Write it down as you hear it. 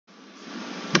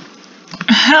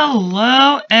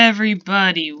Hello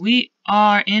everybody, we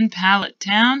are in Pallet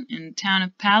Town, in the town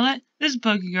of Pallet. This is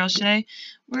Pokegirl Shay.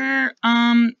 We're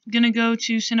gonna go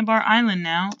to Cinnabar Island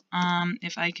now,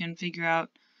 if I can figure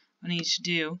out what I need to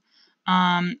do.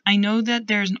 I know that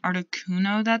there's an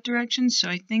Articuno that direction, so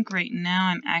I think right now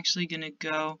I'm actually gonna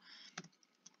go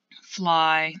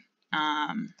fly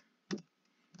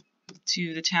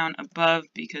to the town above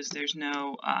because there's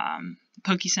no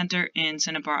Poke Center in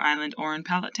Cinnabar Island or in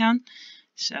Pallet Town.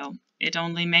 So it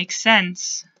only makes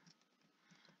sense.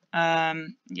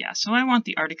 Yeah, so I want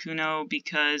the Articuno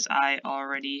because I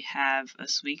already have a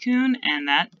Suicune, and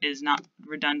that is not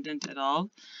redundant at all.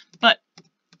 But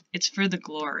it's for the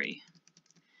glory.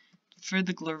 For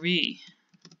the glory.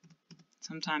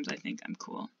 Sometimes I think I'm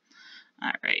cool.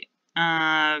 Alright.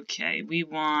 Okay, we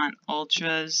want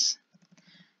Ultras.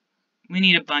 We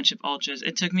need a bunch of Ultras.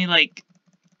 It took me like,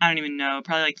 I don't even know,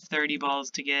 probably like 30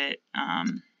 balls to get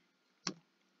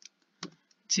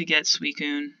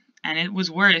Suicune, and it was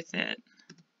worth it.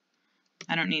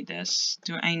 I don't need this.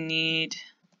 Do I need...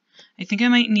 I think I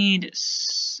might need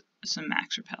some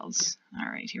max repels.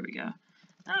 Alright, here we go.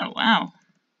 Oh, wow.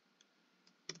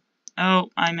 Oh,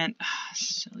 I meant...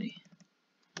 silly.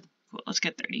 Cool, let's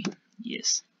get 30.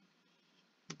 Yes.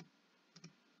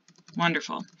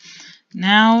 Wonderful.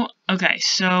 Now, okay,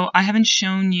 so I haven't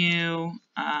shown you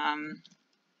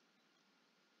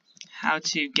how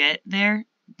to get there,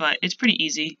 but it's pretty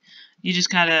easy. You just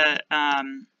gotta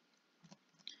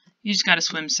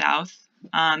swim south.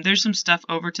 There's some stuff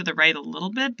over to the right a little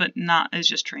bit, but not as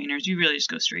just trainers. You really just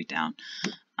go straight down.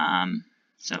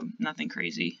 So nothing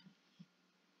crazy.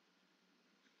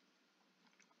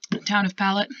 Town of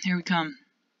Pallet, here we come.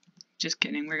 Just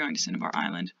kidding, we're going to Cinnabar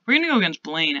Island. We're gonna go against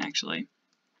Blane, actually.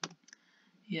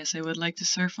 Yes, I would like to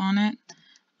surf on it.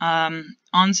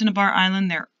 On Cinnabar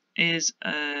Island, there is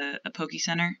a Poke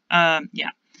Center.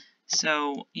 Yeah.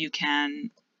 So you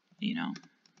can, you know,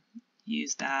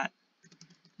 use that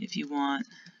if you want.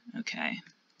 Okay.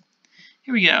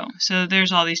 Here we go. So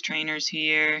there's all these trainers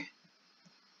here.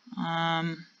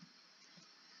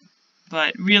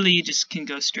 But really you just can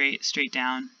go straight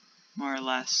down, more or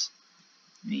less.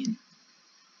 I mean,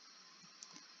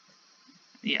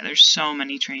 yeah, there's so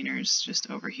many trainers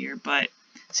just over here, but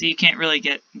so you can't really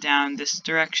get down this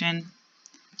direction.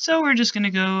 So we're just going to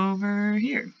go over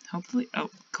here, hopefully. Oh,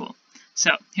 cool.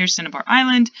 So here's Cinnabar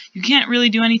Island. You can't really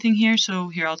do anything here, so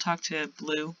here I'll talk to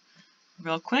Blue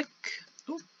real quick.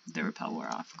 Oh, the repel wore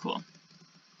off. Cool.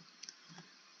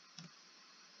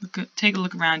 Take a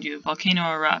look around you. Volcano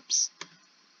erupts.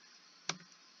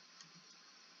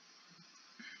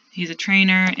 He's a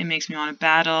trainer. It makes me want to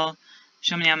battle.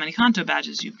 Show me how many Kanto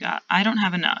badges you've got. I don't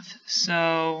have enough,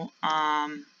 so I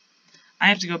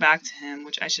have to go back to him,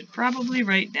 which I should probably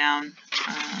write down.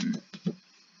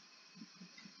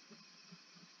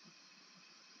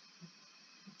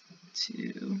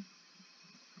 To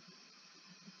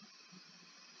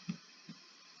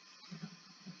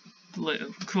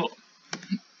Blue. Cool.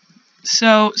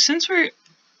 So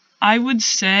I would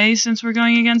say since we're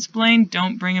going against Blane,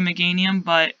 don't bring a Meganium,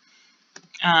 but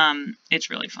it's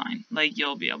really fine. Like,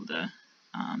 you'll be able to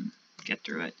get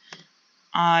through it.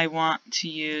 I want to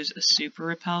use a Super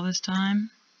Repel this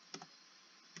time.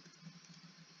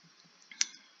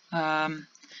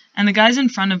 And the guys in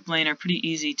front of Blane are pretty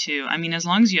easy too. I mean, as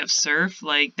long as you have Surf,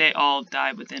 like, they all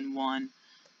die within one.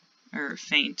 Or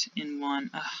faint in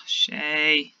one. Ugh,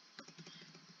 Shay.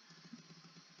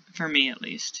 For me, at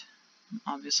least. I'm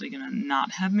obviously gonna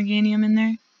not have Meganium in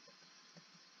there.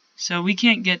 So we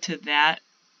can't get to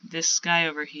this guy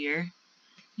over here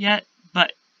yet,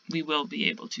 but we will be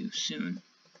able to soon.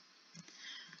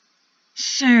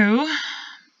 So,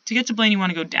 to get to Blane, you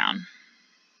want to go down.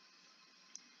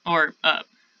 Or up,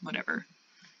 whatever.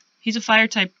 He's a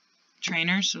fire-type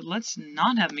trainer, so let's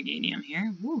not have Meganium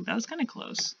here. Woo, that was kind of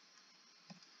close.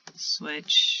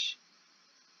 Switch.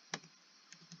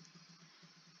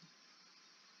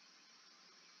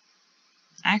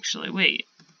 Actually, wait.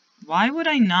 Why would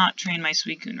I not train my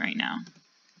Suicune right now?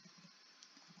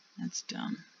 That's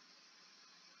dumb.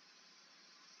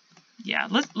 Yeah,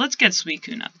 let's get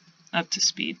Suicune up to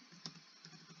speed.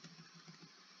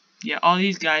 Yeah, all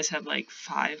these guys have like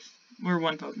 5 or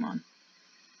 1 Pokemon.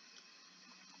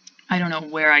 I don't know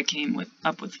where I came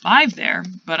up with 5 there,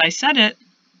 but I said it.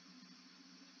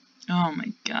 Oh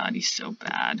my god, he's so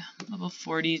bad. Level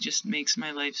 40 just makes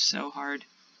my life so hard.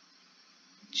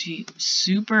 Gee,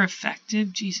 super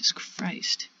effective? Jesus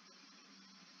Christ.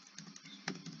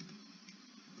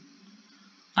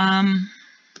 I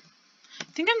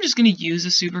think I'm just going to use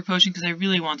a Super Potion because I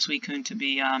really want Suicune to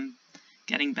be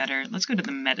getting better. Let's go to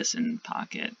the medicine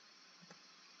pocket.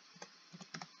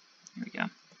 Here we go.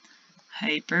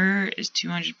 Hyper is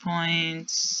 200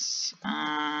 points.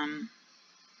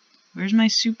 Where's my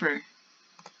super?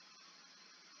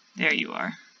 There you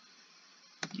are.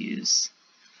 Use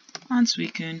on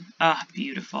Suicune. Ah,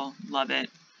 beautiful. Love it.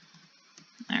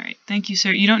 Alright, thank you,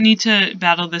 sir. You don't need to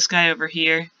battle this guy over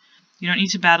here. You don't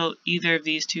need to battle either of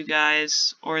these two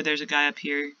guys, or there's a guy up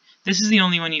here. This is the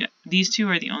only one these two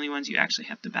are the only ones you actually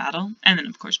have to battle. And then,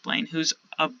 of course, Blane, who's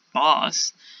a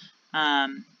boss.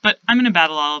 But I'm going to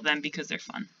battle all of them because they're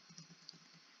fun.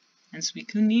 And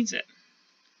Suicune needs it.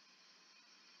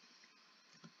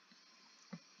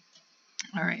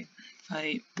 Alright,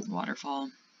 fight, waterfall.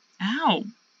 Ow!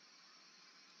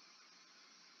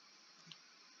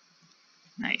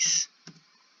 Nice.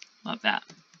 Love that.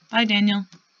 Bye, Daniel.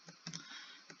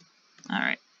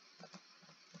 Alright.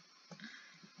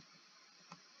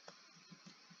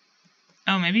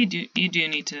 Oh, maybe you do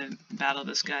need to battle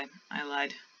this guy. I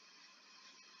lied.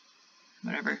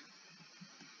 Whatever.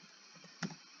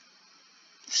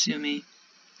 Sue me.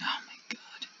 Oh my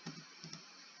god.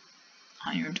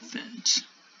 Iron defense.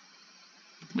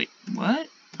 Wait, what?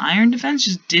 Iron defense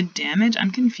just did damage?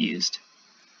 I'm confused.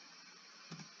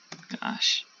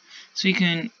 Gosh. So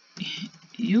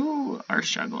you are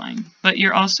struggling, but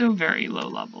you're also very low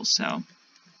level, so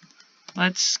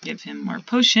let's give him more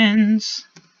potions.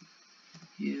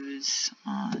 Use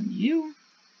on you.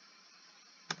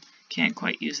 Can't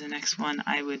quite use the next one.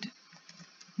 I would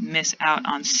miss out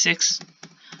on 6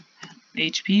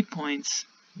 HP points.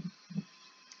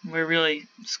 We're really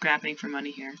scrapping for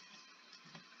money here.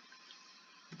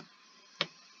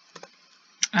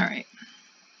 Alright.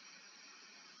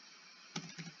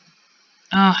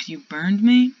 Oh, you burned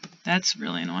me? That's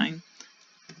really annoying.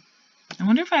 I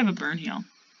wonder if I have a burn heal.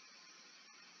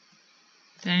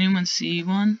 Did anyone see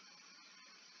one?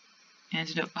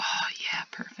 Antidote. Oh, yeah,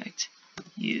 perfect.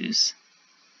 Use.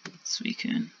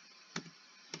 Suicune.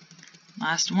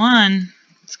 Last one.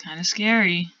 It's kind of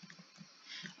scary.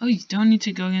 Oh, you don't need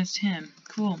to go against him.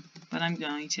 Cool, but I'm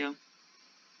going to.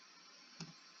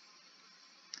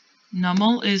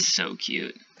 Nummel is so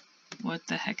cute. What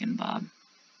the heckin' Bob.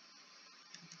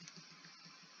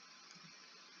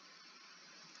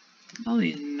 All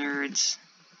these nerds.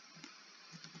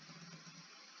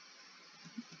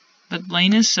 But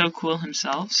Blane is so cool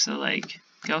himself, so like,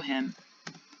 go him.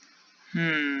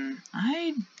 Oh,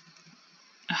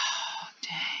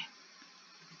 dang.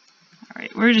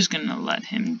 Alright, we're just gonna let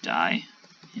him die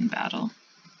in battle.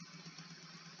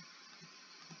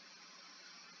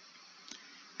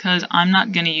 Because I'm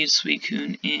not gonna use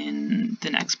Suicune in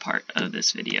the next part of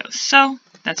this video. So,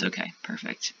 that's okay.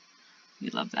 Perfect. We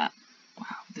love that.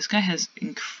 Wow, this guy has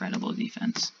incredible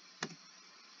defense.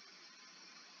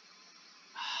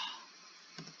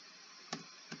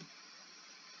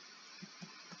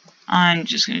 I'm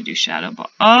just going to do Shadow Ball.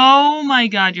 Oh my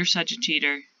god, you're such a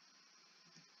cheater.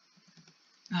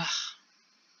 Ugh.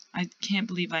 I can't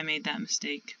believe I made that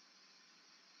mistake.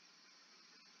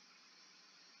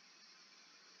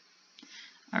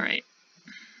 Alright.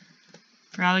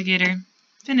 For Alligator,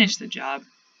 finish the job.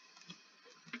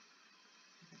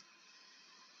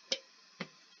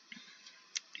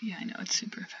 Yeah, I know, it's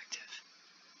super effective.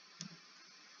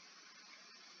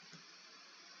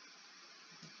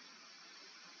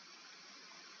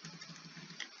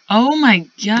 Oh my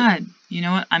god! You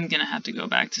know what? I'm gonna have to go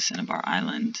back to Cinnabar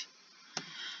Island.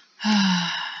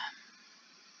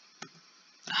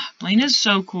 Blane is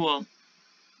so cool.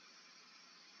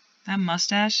 That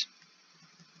mustache?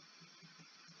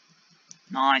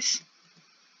 Nice.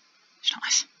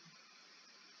 Nice.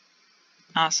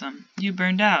 Awesome. You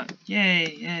burned out.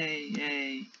 Yay, yay,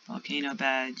 yay. Volcano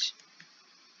badge.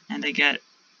 And I get...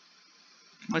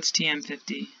 What's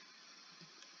TM50?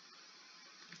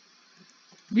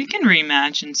 We can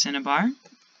rematch in Cinnabar.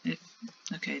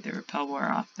 Okay, the repel wore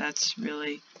off. That's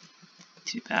really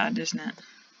too bad, isn't it?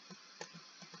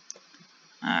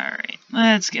 Alright,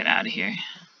 let's get out of here.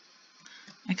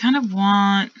 I kind of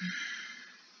want...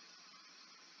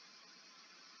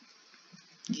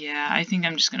 Yeah, I think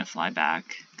I'm just going to fly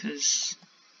back, because...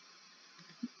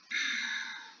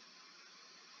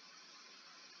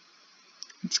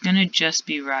 It's going to just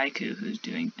be Raikou who's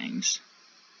doing things.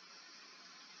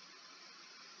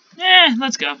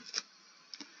 Let's go.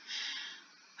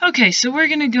 Okay, so we're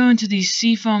going to go into these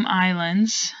Seafoam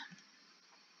Islands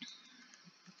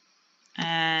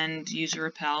and use a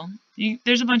repel.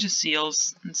 There's a bunch of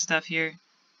seals and stuff here.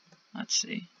 Let's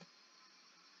see.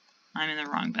 I'm in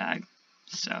the wrong bag.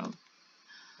 So,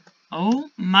 oh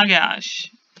my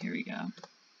gosh. Here we go.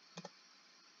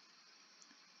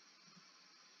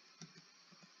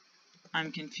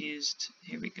 I'm confused.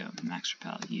 Here we go. Max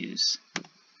repel. Use.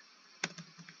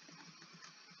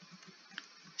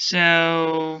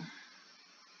 So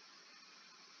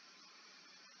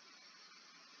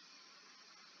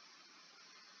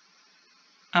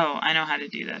oh, I know how to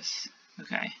do this.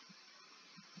 Okay.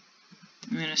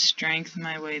 I'm going to strength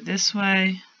my way this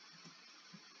way.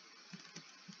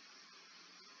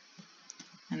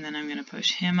 And then I'm going to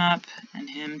push him up and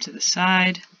him to the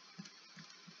side.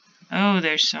 Oh,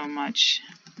 there's so much.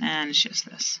 And it's just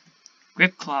this.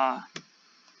 Grip Claw.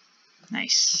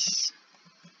 Nice.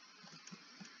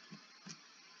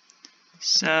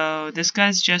 So this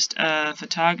guy's just a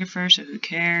photographer, so who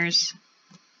cares?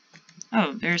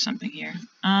 Oh, there's something here.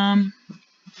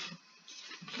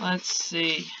 Let's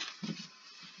see.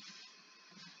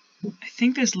 I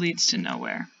think this leads to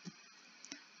nowhere.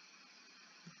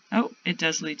 Oh, it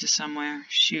does lead to somewhere.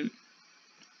 Shoot.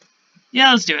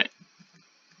 Yeah, let's do it.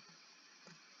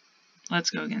 Let's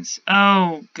go against...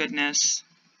 Oh, goodness.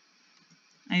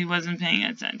 I wasn't paying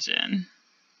attention.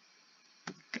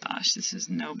 Gosh, this is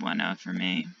no bueno for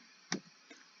me.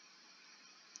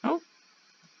 Oh.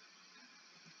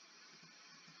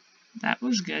 That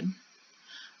was good.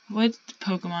 What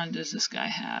Pokemon does this guy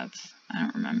have? I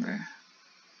don't remember.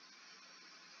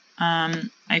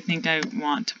 I think I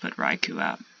want to put Raikou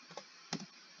out.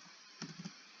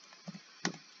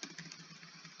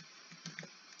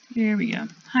 Here we go.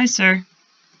 Hi, sir.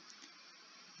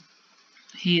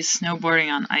 He's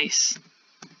snowboarding on ice,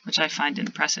 which I find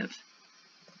impressive.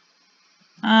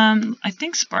 I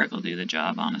think Spark will do the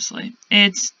job, honestly.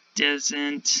 It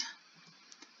doesn't.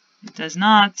 It does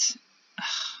not.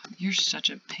 Ugh, you're such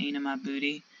a pain in my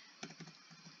booty.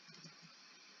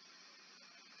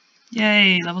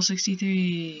 Yay, level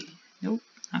 63. Nope,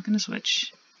 not gonna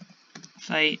switch.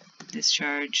 Fight,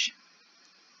 discharge.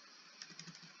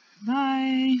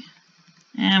 Bye.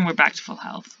 And we're back to full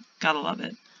health. Gotta love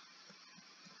it.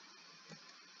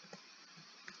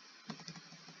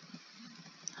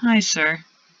 Hi, sir.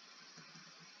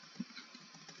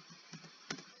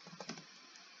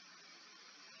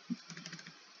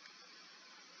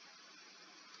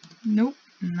 Nope,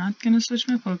 I'm not gonna switch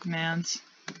my Pokemons.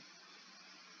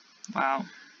 Wow.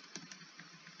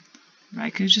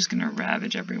 Raikou's just gonna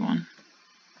ravage everyone.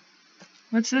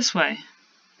 What's this way?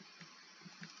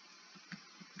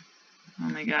 Oh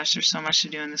my gosh, there's so much to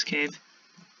do in this cave.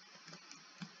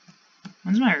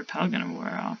 When's my repel gonna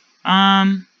wear off?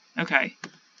 Okay.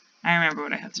 I remember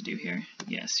what I have to do here.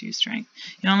 Yes, use strength.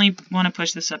 You only want to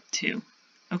push this up 2.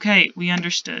 Okay, we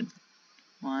understood.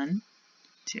 1,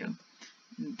 2.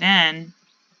 And then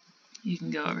you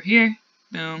can go over here,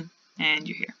 boom, and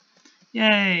you're here.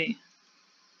 Yay!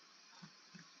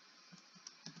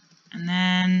 And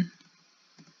then,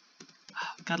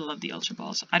 oh, gotta love the Ultra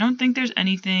Balls. I don't think there's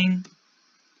anything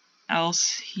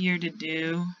else here to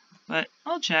do, but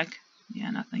I'll check.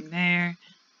 Yeah, nothing there.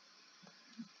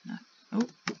 Oh.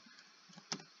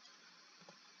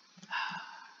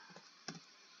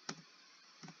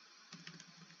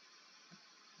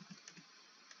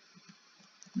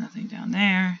 Nothing down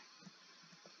there.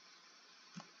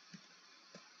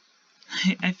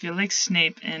 I feel like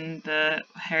Snape in the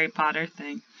Harry Potter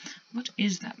thing. What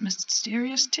is that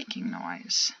mysterious ticking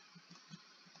noise?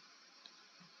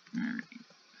 Alright.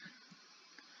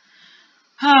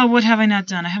 Oh, what have I not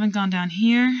done? I haven't gone down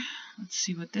here. Let's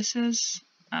see what this is.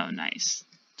 Oh, nice.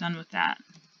 Done with that.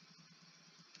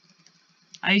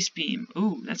 Ice Beam.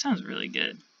 Ooh, that sounds really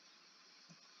good.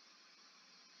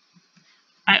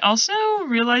 I also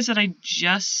realized that I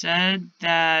just said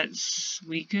that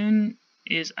Suicune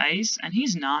is ice, and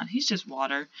he's not. He's just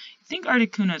water. I think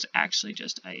Articuno's actually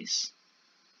just ice.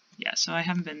 Yeah, so I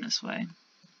haven't been this way.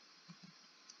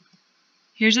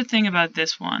 Here's the thing about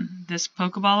this one. This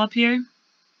Pokeball up here,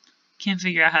 can't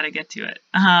figure out how to get to it.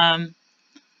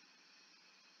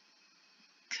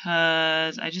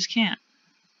 Cause I just can't.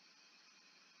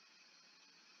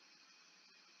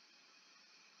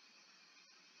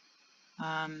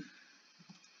 I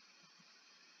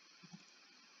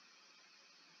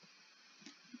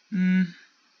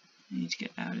need to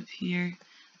get out of here.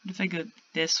 What if I go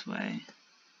this way?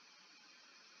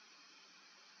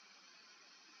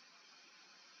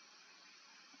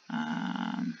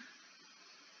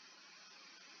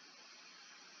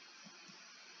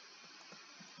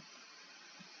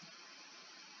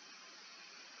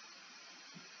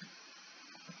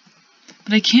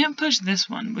 But I can't push this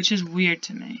one, which is weird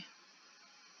to me.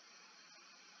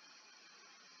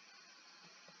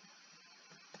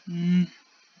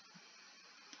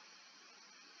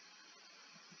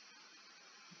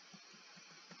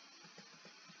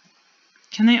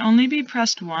 Can they only be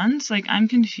pressed once? Like, I'm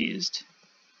confused.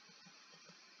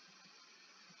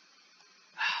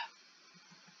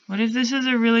 What if this is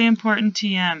a really important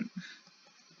TM?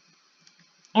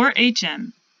 Or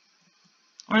HM.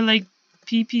 Or like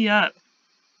PP up.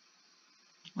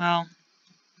 Well,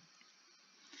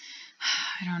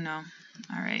 I don't know.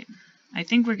 Alright. I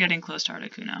think we're getting close to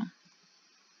Articuno.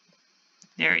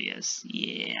 There he is.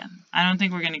 Yeah. I don't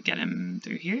think we're going to get him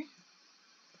through here.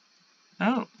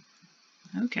 Oh.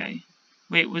 Okay.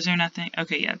 Wait, was there nothing?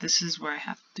 Okay, yeah, this is where I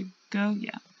have to go.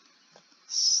 Yeah.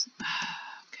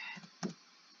 Okay.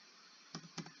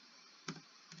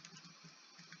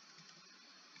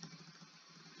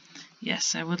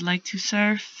 Yes, I would like to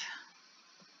surf.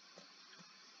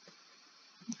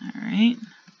 Alright.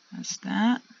 That's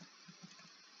that.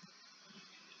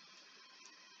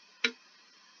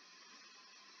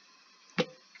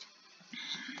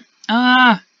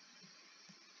 Ah!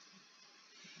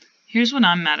 Here's what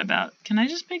I'm mad about. Can I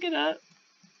just pick it up?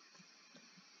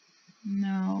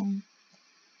 No.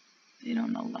 They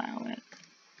don't allow it.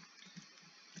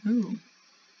 Ooh.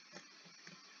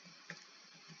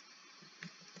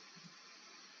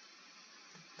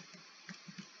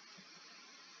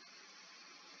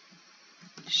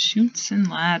 Chutes and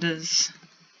ladders.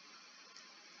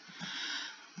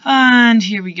 And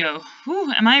here we go.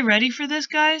 Ooh, am I ready for this,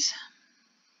 guys?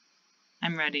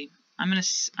 I'm ready. I'm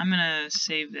gonna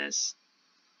save this.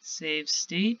 Save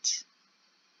state.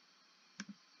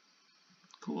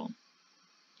 Cool.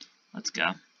 Let's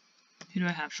go. Who do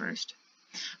I have first?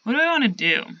 What do I want to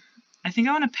do? I think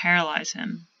I want to paralyze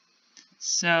him.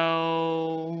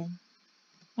 So,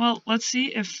 well, let's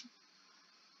see if,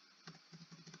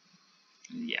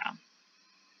 yeah.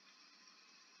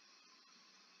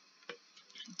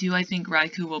 Do I think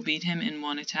Raikou will beat him in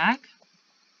one attack?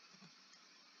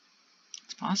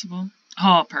 It's possible.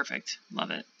 Oh, perfect.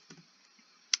 Love it.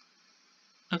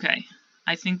 Okay.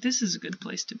 I think this is a good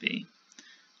place to be.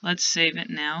 Let's save it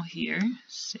now here.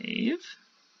 Save.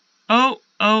 Oh,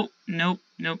 nope.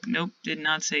 Did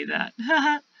not save that.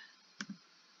 Haha.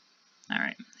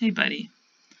 Alright. Hey, buddy.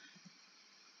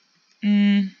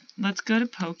 Let's go to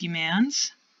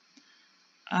Pokemon's.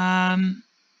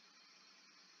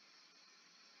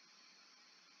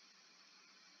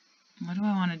 What do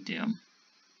I want to do?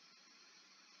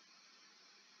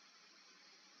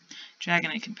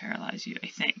 Dragonite can paralyze you, I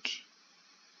think.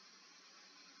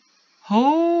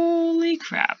 Holy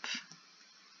crap.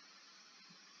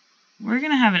 We're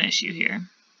gonna have an issue here.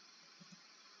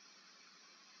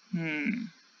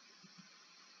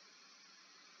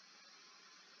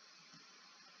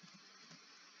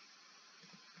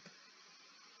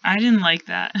 I didn't like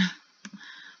that.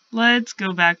 Let's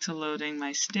go back to loading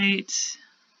my state.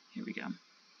 Here we go.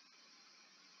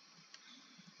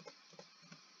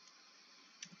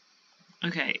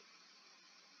 Okay.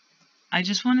 I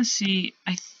just want to see,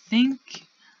 I think,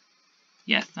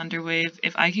 yeah, Thunderwave.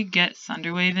 If I could get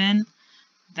Thunderwave in,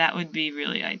 that would be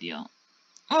really ideal.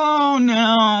 Oh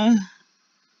no!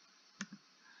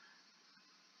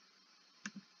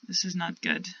 This is not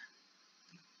good.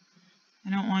 I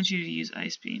don't want you to use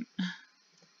Ice Beam.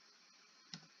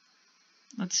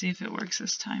 Let's see if it works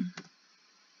this time.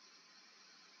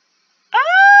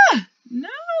 Ah!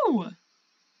 No!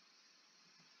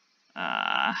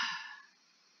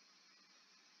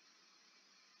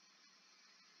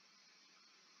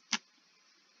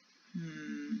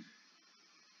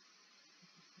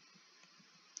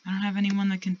 I don't have anyone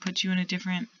that can put you in a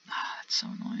different... that's so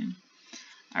annoying.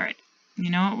 Alright. You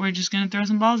know what? We're just going to throw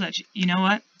some balls at you. You know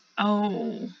what?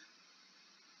 Oh.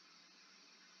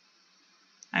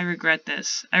 I regret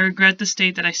this. I regret the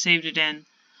state that I saved it in.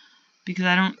 Because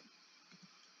I don't...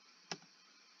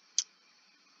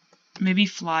 Maybe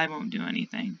Fly won't do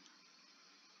anything.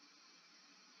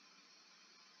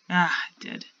 Ah, it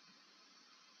did.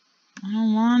 I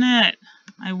don't want it.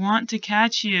 I want to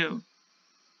catch you.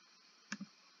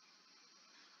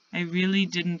 I really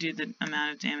didn't do the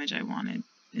amount of damage I wanted.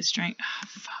 It's strength. Ah,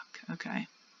 fuck. Okay.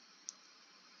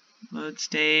 Load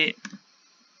state.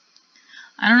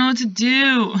 I don't know what to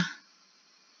do.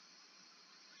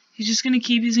 He's just going to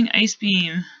keep using Ice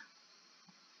Beam.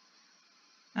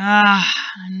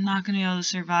 I'm not going to be able to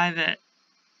survive it.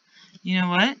 You know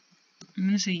what? I'm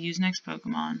going to say use next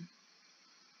Pokemon.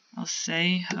 I'll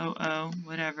say Ho-Oh,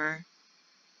 whatever.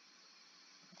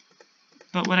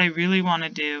 But what I really want to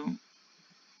do...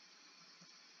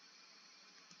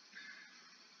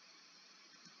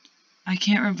 I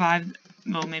can't revive...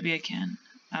 Well, maybe I can.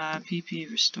 PP,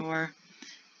 Restore.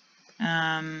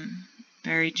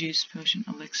 Berry Juice, Potion,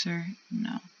 Elixir.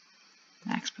 No.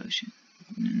 Max Potion.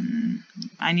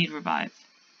 I need Revive.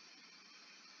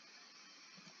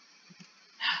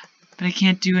 But I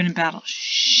can't do it in battle.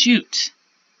 Shoot!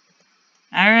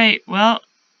 Alright, well...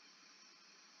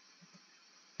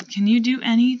 Can you do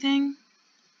anything?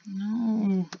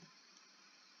 No.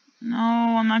 No,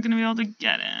 I'm not going to be able to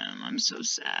get him. I'm so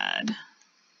sad.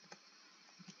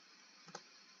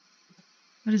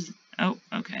 What is... Oh,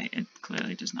 okay. It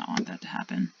clearly does not want that to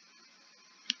happen.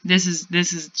 This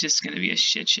is just going to be a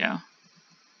shit show.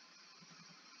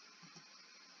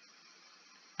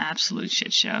 Absolute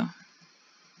shit show.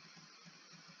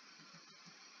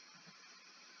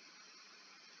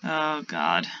 Oh,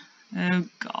 God. Oh,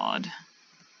 God.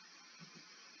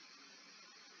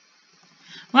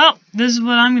 Well, this is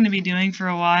what I'm going to be doing for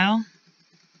a while.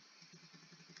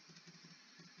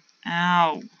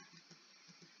 Ow.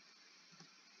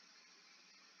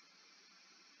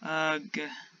 Ugh.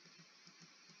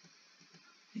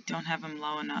 I don't have him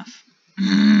low enough.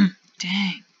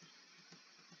 Dang.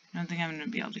 I don't think I'm going to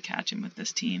be able to catch him with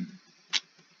this team.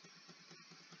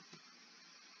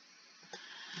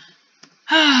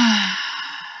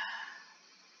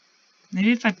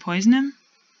 Maybe if I poison him?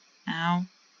 Ow.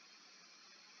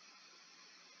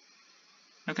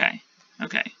 Okay.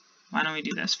 Okay. Why don't we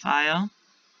do this? File.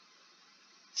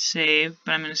 Save.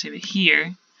 But I'm going to save it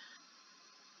here.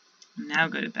 Now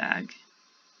go to bag.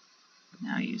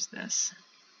 Now use this.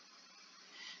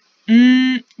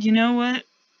 You know what?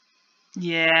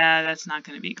 Yeah, that's not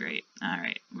going to be great.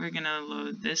 Alright, we're going to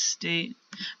load this state.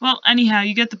 Well, anyhow,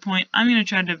 you get the point. I'm going to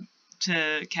try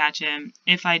to catch him.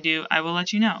 If I do, I will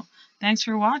let you know. Thanks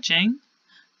for watching.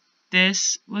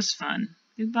 This was fun.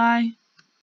 Goodbye.